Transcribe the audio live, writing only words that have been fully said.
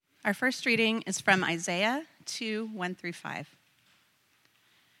Our first reading is from Isaiah 2, 1 through 5.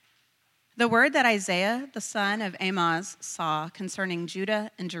 The word that Isaiah, the son of Amoz, saw concerning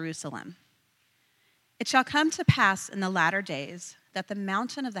Judah and Jerusalem. It shall come to pass in the latter days that the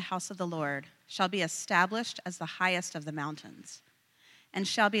mountain of the house of the Lord shall be established as the highest of the mountains, and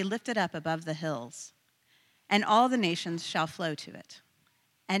shall be lifted up above the hills, and all the nations shall flow to it.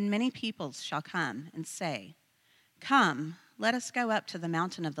 And many peoples shall come and say, Come, let us go up to the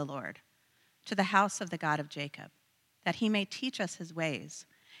mountain of the Lord, to the house of the God of Jacob, that he may teach us his ways,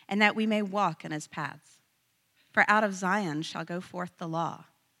 and that we may walk in his paths. For out of Zion shall go forth the law,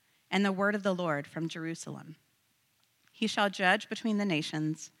 and the word of the Lord from Jerusalem. He shall judge between the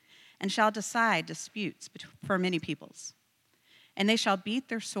nations, and shall decide disputes for many peoples. And they shall beat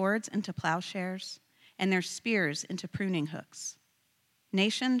their swords into plowshares, and their spears into pruning hooks.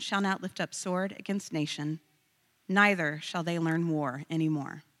 Nation shall not lift up sword against nation, neither shall they learn war any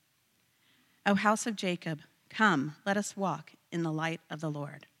more. O house of Jacob, come, let us walk in the light of the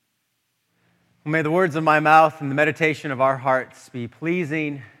Lord. May the words of my mouth and the meditation of our hearts be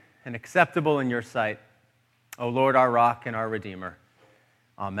pleasing and acceptable in your sight, O Lord, our rock and our Redeemer.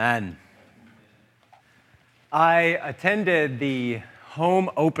 Amen. I attended the home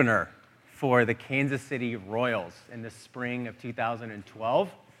opener for the Kansas City Royals in the spring of 2012.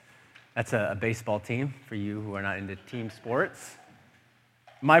 That's a baseball team for you who are not into team sports.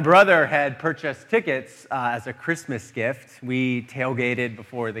 My brother had purchased tickets as a Christmas gift. We tailgated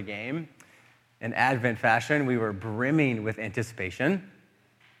before the game. In Advent fashion, we were brimming with anticipation.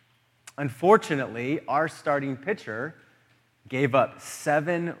 Unfortunately, our starting pitcher gave up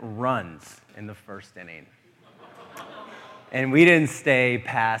 7 runs in the first inning. And we didn't stay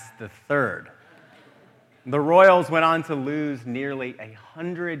past the third. The Royals went on to lose nearly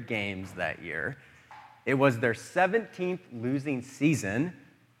 100 games that year. It was their 17th losing season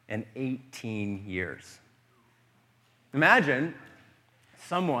in 18 years. Imagine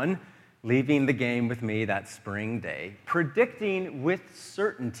someone leaving the game with me that spring day, predicting with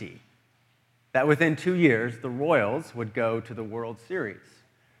certainty that within 2 years, the Royals would go to the World Series,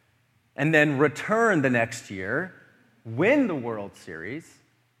 and then return the next year, win the World Series,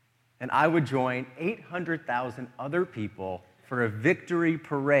 and I would join 800,000 other people for a victory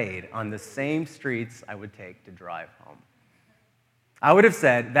parade on the same streets I would take to drive home. I would have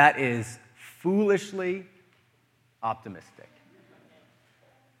said that is foolishly optimistic.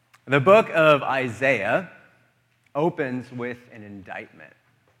 The book of Isaiah opens with an indictment.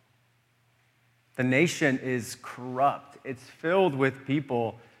 The nation is corrupt. It's filled with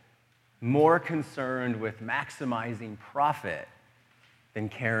people more concerned with maximizing profit than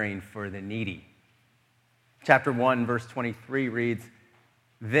caring for the needy. Chapter 1, verse 23 reads,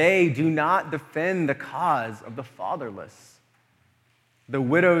 They do not defend the cause of the fatherless. The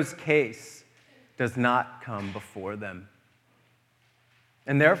widow's case does not come before them.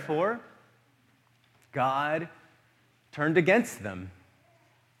 And therefore, God turned against them.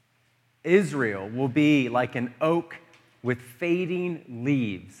 Israel will be like an oak with fading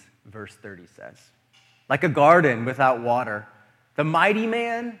leaves, verse 30 says. Like a garden without water. The mighty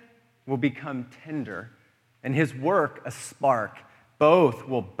man will become tender, and his work a spark. Both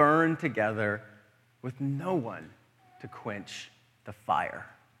will burn together with no one to quench the fire.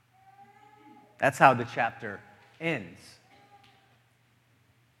 That's how the chapter ends.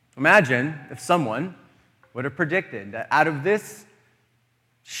 Imagine if someone would have predicted that out of this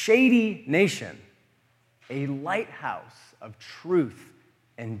shady nation, a lighthouse of truth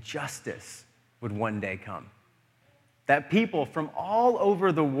and justice would one day come. That people from all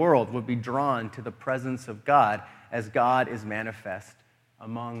over the world would be drawn to the presence of God as God is manifest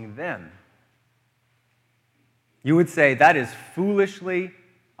among them. You would say that is foolishly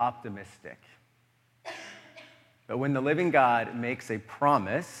optimistic. But when the living God makes a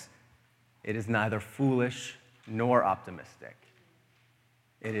promise, it is neither foolish nor optimistic.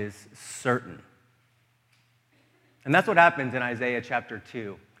 It is certain. And that's what happens in Isaiah chapter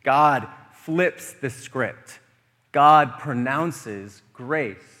 2. God flips the script. God pronounces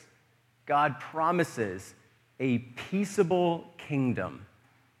grace. God promises a peaceable kingdom,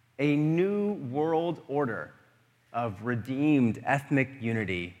 a new world order of redeemed ethnic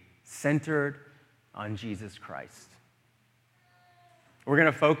unity centered on Jesus Christ. We're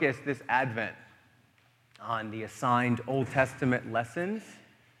going to focus this Advent on the assigned Old Testament lessons,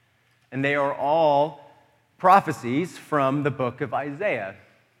 and they are all prophecies from the book of Isaiah.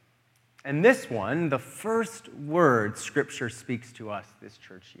 And this one, the first word Scripture speaks to us this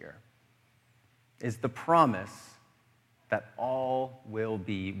church year, is the promise that all will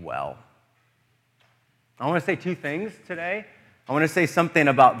be well. I want to say 2 things today. I want to say something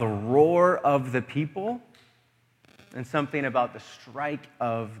about the roar of the people and something about the strike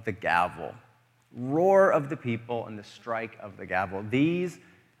of the gavel. Roar of the people and the strike of the gavel. These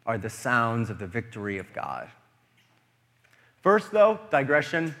are the sounds of the victory of God. First, though,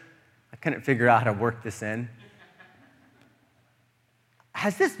 digression. I couldn't figure out how to work this in.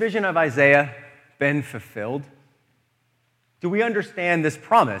 Has this vision of Isaiah been fulfilled? Do we understand this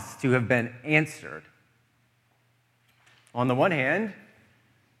promise to have been answered? On the one hand,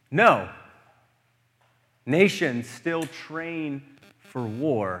 no. Nations still train for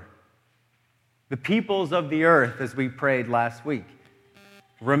war. The peoples of the earth, as we prayed last week,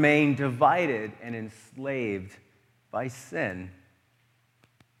 remain divided and enslaved by sin.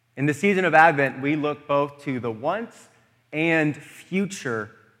 In the season of Advent, we look both to the once and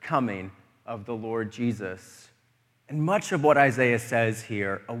future coming of the Lord Jesus. And much of what Isaiah says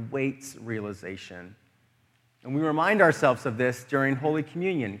here awaits realization. And we remind ourselves of this during Holy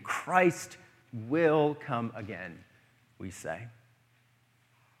Communion. Christ will come again, we say.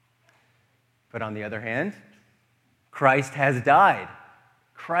 But on the other hand, Christ has died.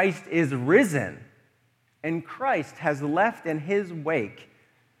 Christ is risen. And Christ has left in his wake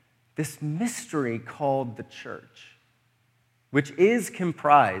this mystery called the church, which is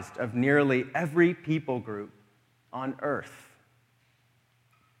comprised of nearly every people group on earth.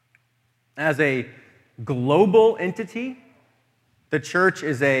 As a global entity, the church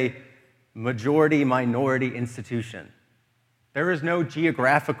is a majority-minority institution. There is no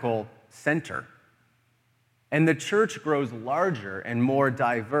geographical center. And the church grows larger and more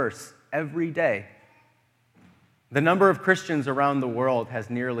diverse every day. The number of Christians around the world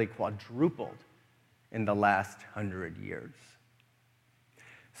has nearly quadrupled in the last 100 years.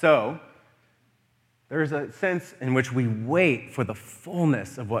 So, there's a sense in which we wait for the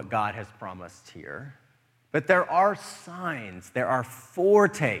fullness of what God has promised here. But there are signs, there are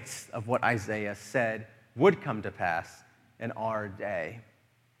foretastes of what Isaiah said would come to pass in our day.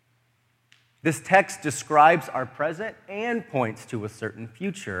 This text describes our present and points to a certain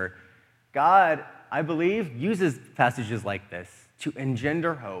future. God, I believe, uses passages like this to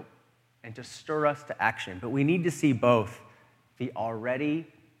engender hope and to stir us to action. But we need to see both the already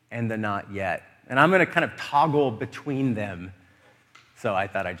and the not yet. And I'm going to kind of toggle between them. So I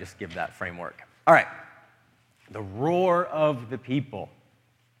thought I'd just give that framework. All right. The roar of the people,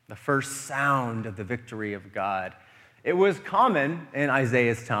 the first sound of the victory of God. It was common in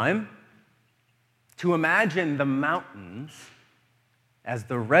Isaiah's time to imagine the mountains as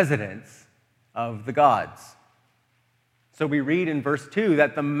the residence of the gods. So we read in verse 2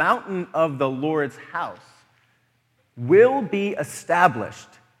 that the mountain of the Lord's house will be established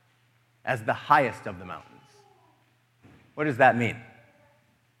as the highest of the mountains. What does that mean?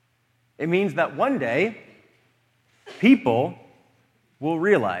 It means that one day, people will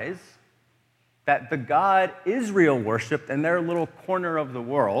realize that the God Israel worshiped in their little corner of the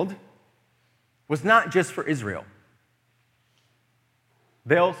world was not just for Israel.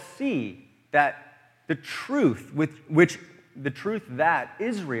 They'll see that the truth that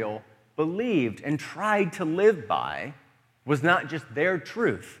Israel believed and tried to live by was not just their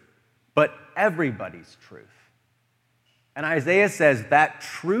truth, but everybody's truth. And Isaiah says that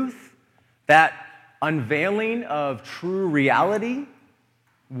truth, that unveiling of true reality,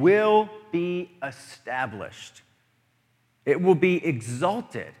 will be established. It will be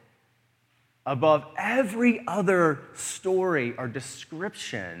exalted above every other story or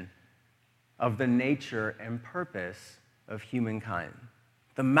description of the nature and purpose of humankind.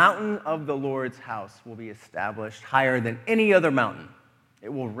 The mountain of the Lord's house will be established higher than any other mountain. It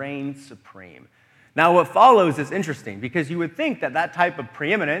will reign supreme. Now, what follows is interesting because you would think that that type of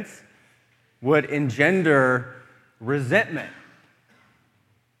preeminence would engender resentment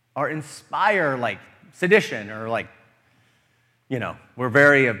or inspire like sedition or like, we're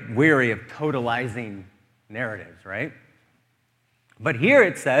very weary of totalizing narratives, right? But here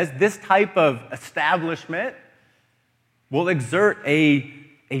it says this type of establishment will exert a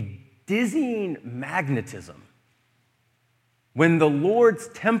dizzying magnetism. When the Lord's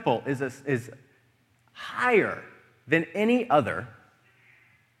temple is higher than any other,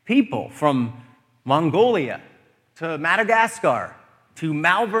 people from Mongolia to Madagascar to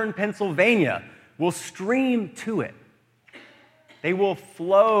Malvern, Pennsylvania will stream to it. They will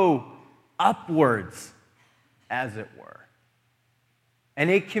flow upwards, as it were. And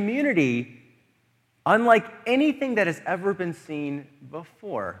a community unlike anything that has ever been seen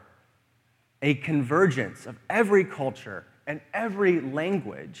before. A convergence of every culture and every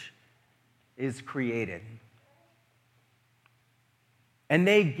language is created. And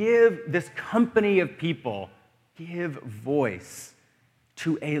they give this company of people give voice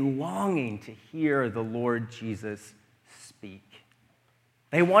to a longing to hear the Lord Jesus speak.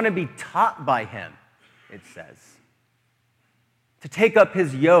 They want to be taught by him, it says, to take up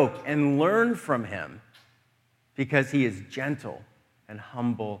his yoke and learn from him because he is gentle and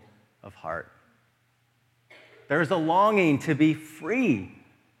humble of heart. There's a longing to be free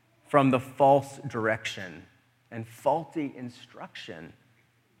from the false direction and faulty instruction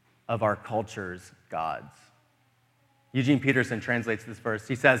of our culture's gods. Eugene Peterson translates this verse.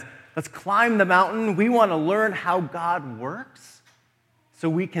 He says, let's climb the mountain. We want to learn how God works so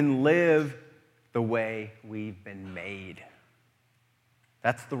we can live the way we've been made.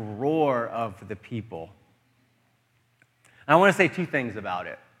 That's the roar of the people. And I want to say two things about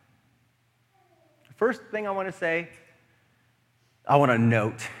it. The first thing I want to say, I want to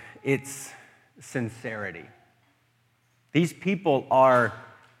note, it's sincerity. These people are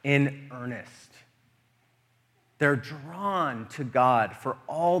in earnest. They're drawn to God for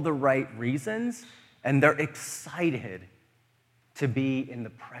all the right reasons, and they're excited to be in the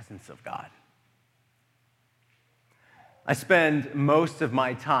presence of God. I spend most of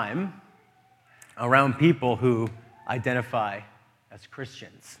my time around people who identify as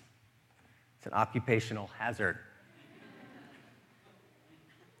Christians. It's an occupational hazard.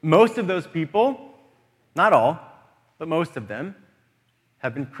 Most of those people, not all, but most of them,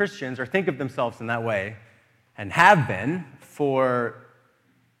 have been Christians or think of themselves in that way and have been for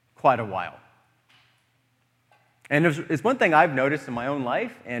quite a while. And it's one thing I've noticed in my own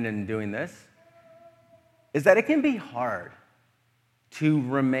life and in doing this, is that it can be hard to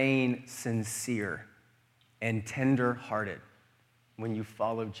remain sincere and tender-hearted when you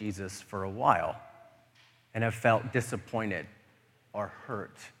follow Jesus for a while and have felt disappointed or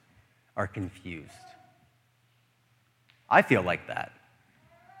hurt or confused. I feel like that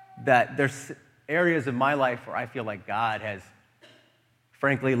there's areas of my life where I feel like God has,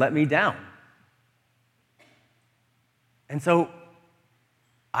 frankly, let me down. And so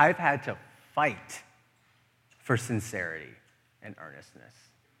I've had to fight for sincerity and earnestness.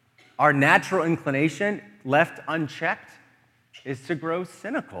 Our natural inclination, left unchecked, is to grow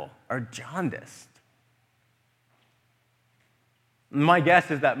cynical or jaundiced. My guess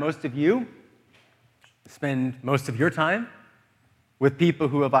is that most of you spend most of your time with people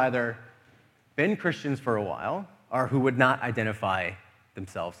who have either been Christians for a while or who would not identify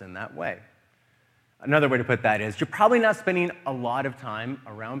themselves in that way. Another way to put that is you're probably not spending a lot of time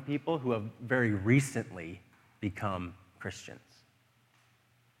around people who have very recently become Christians.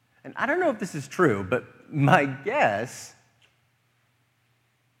 And I don't know if this is true, but my guess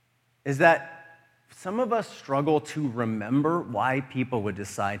is that some of us struggle to remember why people would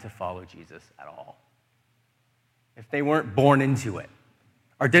decide to follow Jesus at all, if they weren't born into it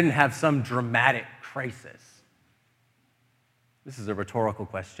or didn't have some dramatic crisis. This is a rhetorical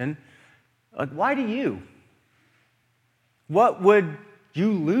question. Why do you? What would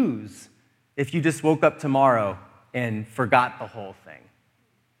you lose if you just woke up tomorrow and forgot the whole thing?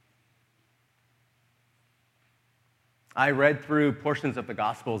 I read through portions of the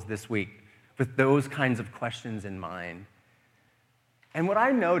Gospels this week with those kinds of questions in mind. And what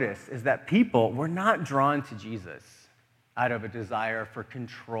I noticed is that people were not drawn to Jesus out of a desire for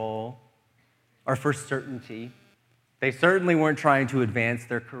control or for certainty. They certainly weren't trying to advance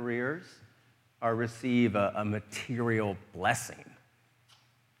their careers or receive a material blessing.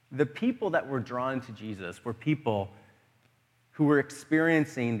 The people that were drawn to Jesus were people who were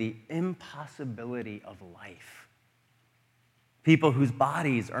experiencing the impossibility of life. People whose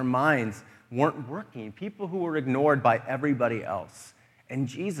bodies or minds weren't working. People who were ignored by everybody else. And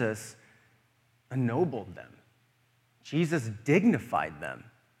Jesus ennobled them. Jesus dignified them.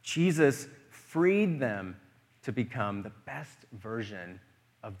 Jesus freed them to become the best version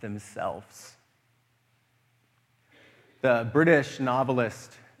of themselves. The British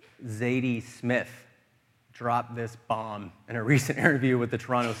novelist Zadie Smith dropped this bomb in a recent interview with the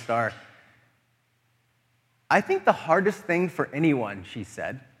Toronto Star. I think the hardest thing for anyone, she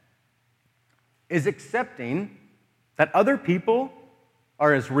said, is accepting that other people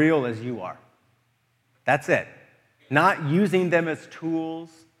are as real as you are. That's it. Not using them as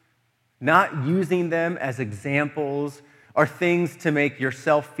tools, not using them as examples or things to make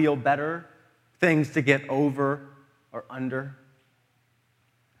yourself feel better, things to get over or under.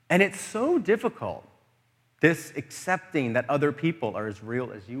 And it's so difficult, this accepting that other people are as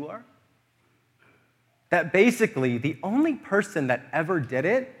real as you are, that basically the only person that ever did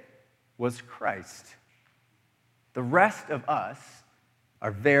it was Christ. The rest of us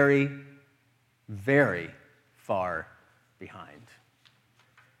are very, very far behind.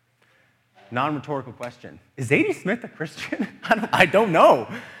 Non-rhetorical question. Is Zadie Smith a Christian? I don't know.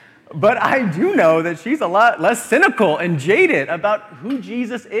 But I do know that she's a lot less cynical and jaded about who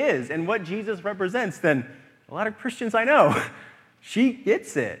Jesus is and what Jesus represents than a lot of Christians I know. She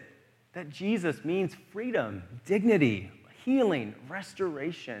gets it, that Jesus means freedom, dignity, healing,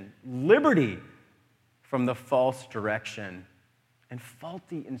 restoration, liberty from the false direction and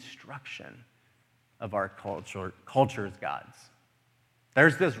faulty instruction of our culture's gods.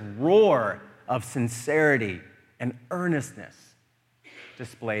 There's this roar of sincerity and earnestness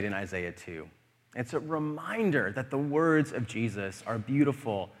displayed in Isaiah 2. It's a reminder that the words of Jesus are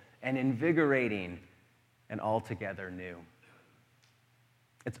beautiful and invigorating and altogether new.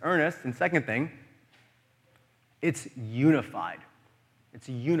 It's earnest, and second thing, it's unified. It's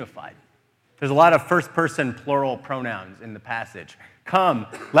unified. There's a lot of first-person plural pronouns in the passage. Come,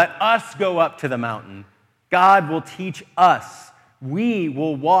 let us go up to the mountain. God will teach us. We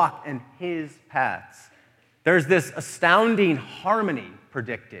will walk in his paths. There's this astounding harmony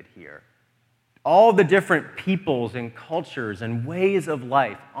predicted here. All the different peoples and cultures and ways of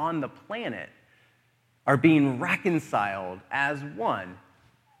life on the planet are being reconciled as one,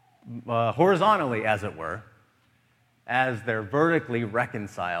 horizontally, as it were, as they're vertically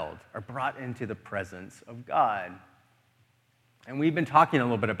reconciled, are brought into the presence of God. And we've been talking a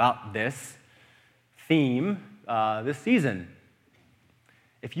little bit about this theme this season.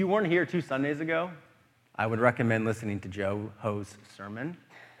 If you weren't here 2 Sundays ago, I would recommend listening to Joe Ho's sermon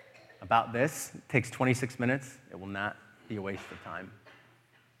about this. It takes 26 minutes. It will not be a waste of time.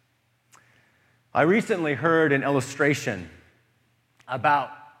 I recently heard an illustration about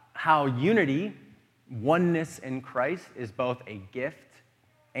how unity, oneness in Christ, is both a gift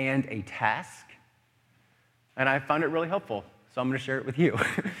and a task. And I found it really helpful, so I'm going to share it with you.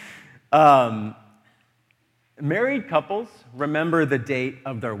 Married couples remember the date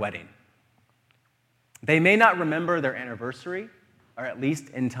of their wedding. They may not remember their anniversary, or at least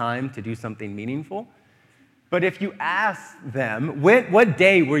in time to do something meaningful. But if you ask them, what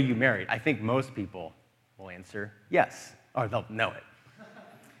day were you married? I think most people will answer yes, or they'll know it.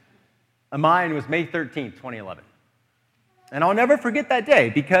 Mine was May 13th, 2011. And I'll never forget that day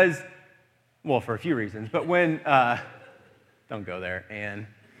because, well, for a few reasons, but when, don't go there, Anne.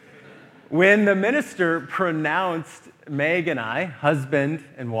 When the minister pronounced Meg and I, husband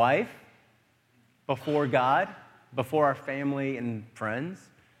and wife, before God, before our family and friends,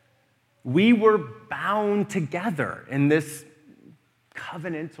 we were bound together in this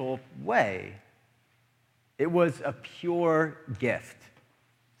covenantal way. It was a pure gift.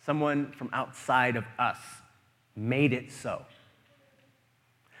 Someone from outside of us made it so.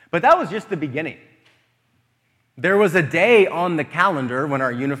 But that was just the beginning. There was a day on the calendar when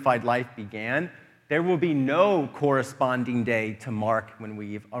our unified life began. There will be no corresponding day to mark when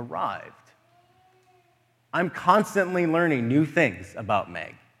we've arrived. I'm constantly learning new things about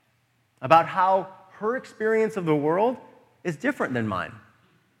Meg, about how her experience of the world is different than mine,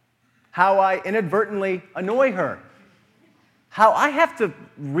 how I inadvertently annoy her, how I have to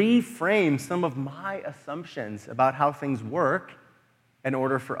reframe some of my assumptions about how things work in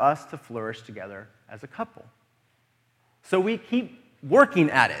order for us to flourish together as a couple. So we keep working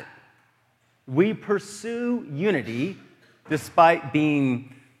at it. We pursue unity despite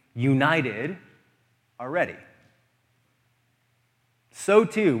being united already. So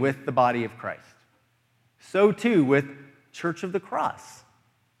too with the body of Christ. So too with Church of the Cross.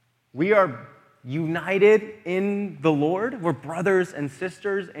 We are united in the Lord. We're brothers and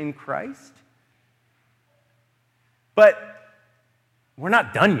sisters in Christ. But we're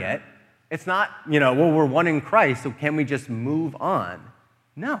not done yet. It's not, we're one in Christ, so can we just move on?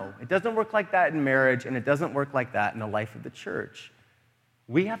 No, it doesn't work like that in marriage, and it doesn't work like that in the life of the church.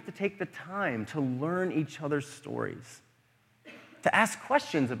 We have to take the time to learn each other's stories, to ask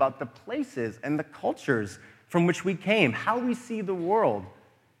questions about the places and the cultures from which we came, how we see the world.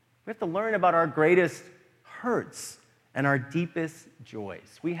 We have to learn about our greatest hurts and our deepest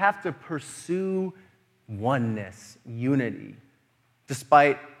joys. We have to pursue oneness, unity,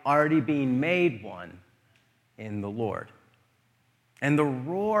 despite already being made one in the Lord. And the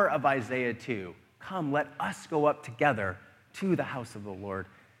roar of Isaiah 2, come, let us go up together to the house of the Lord,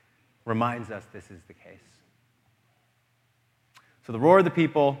 reminds us this is the case. So the roar of the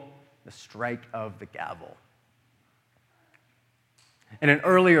people, the strike of the gavel. In an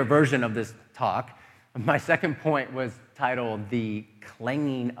earlier version of this talk, my second point was titled The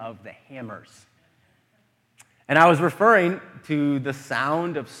Clanging of the Hammers. And I was referring to the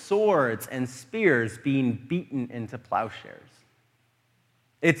sound of swords and spears being beaten into plowshares.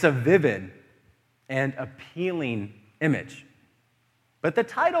 It's a vivid and appealing image. But the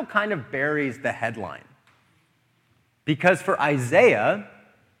title kind of buries the headline. Because for Isaiah,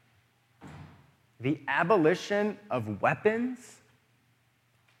 the abolition of weapons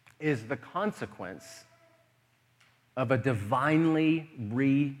is the consequence of a divinely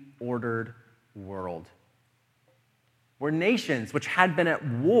reordered world, where nations which had been at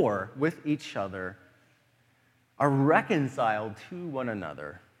war with each other are reconciled to one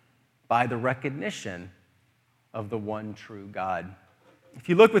another by the recognition of the one true God. If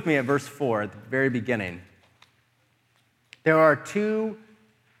you look with me at verse 4 at the very beginning, there are two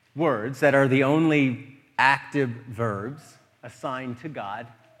words that are the only active verbs assigned to God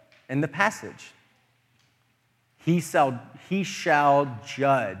in the passage. He shall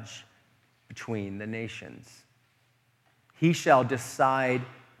judge between the nations. He shall decide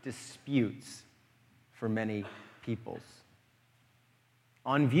disputes for many peoples.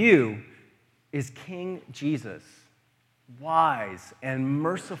 On view is King Jesus, wise and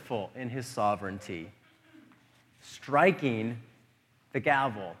merciful in his sovereignty, striking the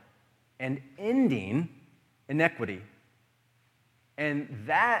gavel and ending iniquity. And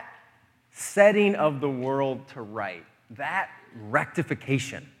that setting of the world to right, that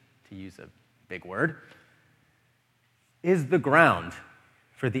rectification, to use a big word, is the ground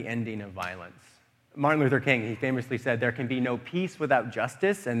for the ending of violence. Martin Luther King, he famously said, there can be no peace without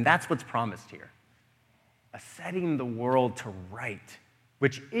justice, and that's what's promised here. A setting the world to right,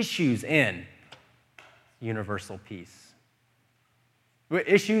 which issues in universal peace. It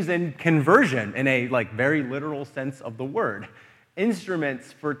issues in conversion in a very literal sense of the word.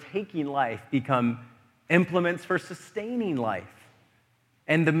 Instruments for taking life become implements for sustaining life.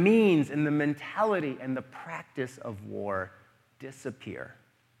 And the means and the mentality and the practice of war disappear.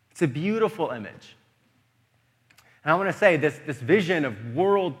 It's a beautiful image. And I want to say this vision of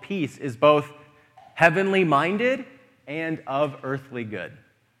world peace is both heavenly minded and of earthly good.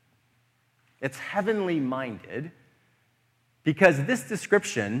 It's heavenly minded because this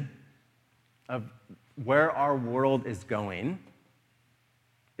description of where our world is going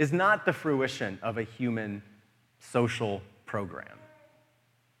is not the fruition of a human social program.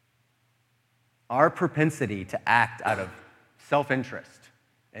 Our propensity to act out of self-interest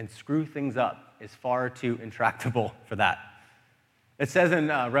and screw things up is far too intractable for that. It says in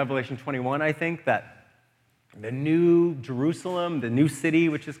Revelation 21, I think, that the new Jerusalem, the new city,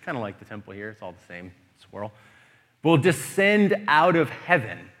 which is kind of like the temple here, it's all the same swirl, will descend out of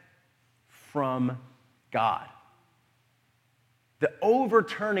heaven from God. The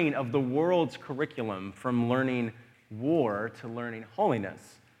overturning of the world's curriculum from learning war to learning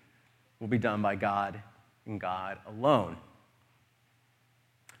holiness will be done by God and God alone.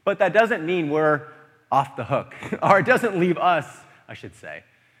 But that doesn't mean we're off the hook, or it doesn't leave us, I should say,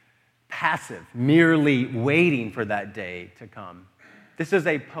 passive, merely waiting for that day to come. This is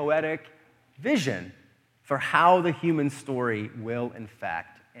a poetic vision for how the human story will, in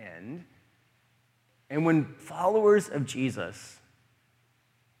fact, end. And when followers of Jesus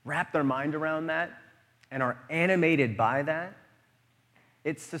wrap their mind around that and are animated by that,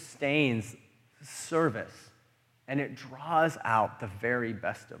 it sustains service and it draws out the very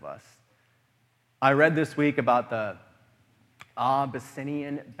best of us. I read this week about the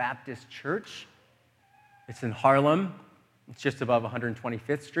Abyssinian Baptist Church. It's in Harlem. It's just above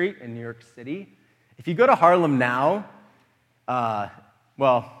 125th Street in New York City. If you go to Harlem now,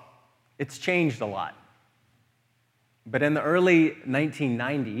 it's changed a lot. But in the early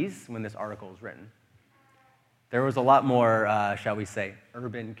 1990s, when this article was written, there was a lot more, shall we say,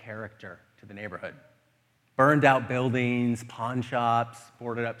 urban character to the neighborhood. Burned out buildings, pawn shops,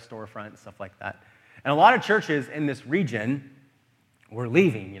 boarded up storefronts, stuff like that. And a lot of churches in this region were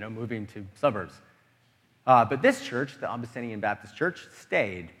leaving, moving to suburbs. But this church, the Abyssinian Baptist Church,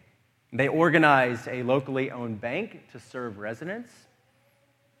 stayed. They organized a locally owned bank to serve residents.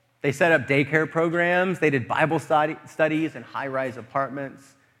 They set up daycare programs. They did Bible studies in high-rise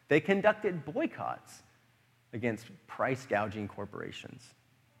apartments. They conducted boycotts against price gouging corporations.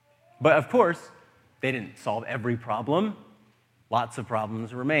 But of course, they didn't solve every problem. Lots of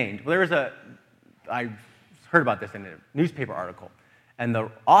problems remained. Well, I heard about this in a newspaper article, and the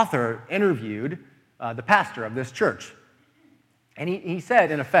author interviewed the pastor of this church. And he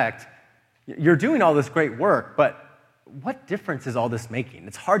said, in effect, you're doing all this great work, but what difference is all this making?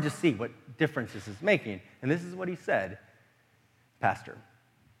 It's hard to see what difference this is making. And this is what he said, Pastor.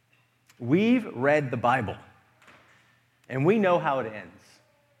 We've read the Bible, and we know how it ends.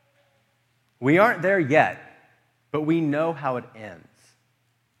 We aren't there yet, but we know how it ends.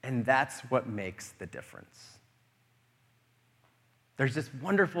 And that's what makes the difference. There's this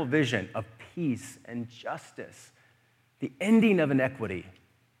wonderful vision of peace and justice the ending of inequity,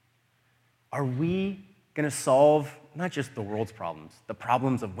 are we going to solve not just the world's problems, the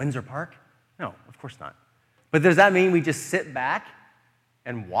problems of Windsor Park? No, of course not. But does that mean we just sit back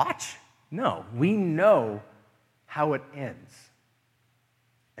and watch? No, we know how it ends.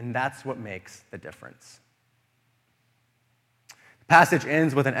 And that's what makes the difference. The passage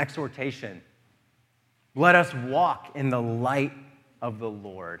ends with an exhortation. Let us walk in the light of the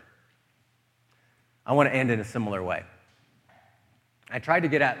Lord. I want to end in a similar way. I tried to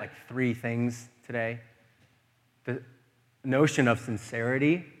get at like 3 things today. The notion of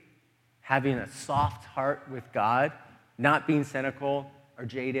sincerity, having a soft heart with God, not being cynical or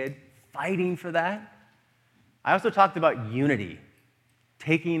jaded, fighting for that. I also talked about unity,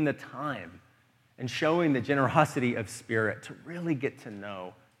 taking the time and showing the generosity of spirit to really get to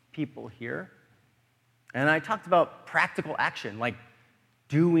know people here. And I talked about practical action, like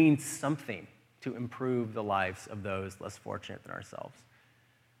doing something to improve the lives of those less fortunate than ourselves.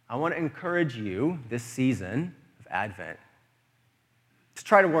 I want to encourage you this season of Advent to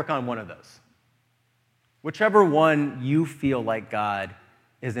try to work on one of those. Whichever one you feel like God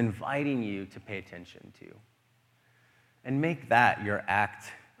is inviting you to pay attention to. And make that your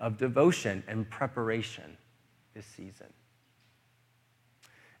act of devotion and preparation this season.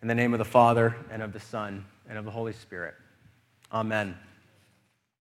 In the name of the Father, and of the Son, and of the Holy Spirit. Amen.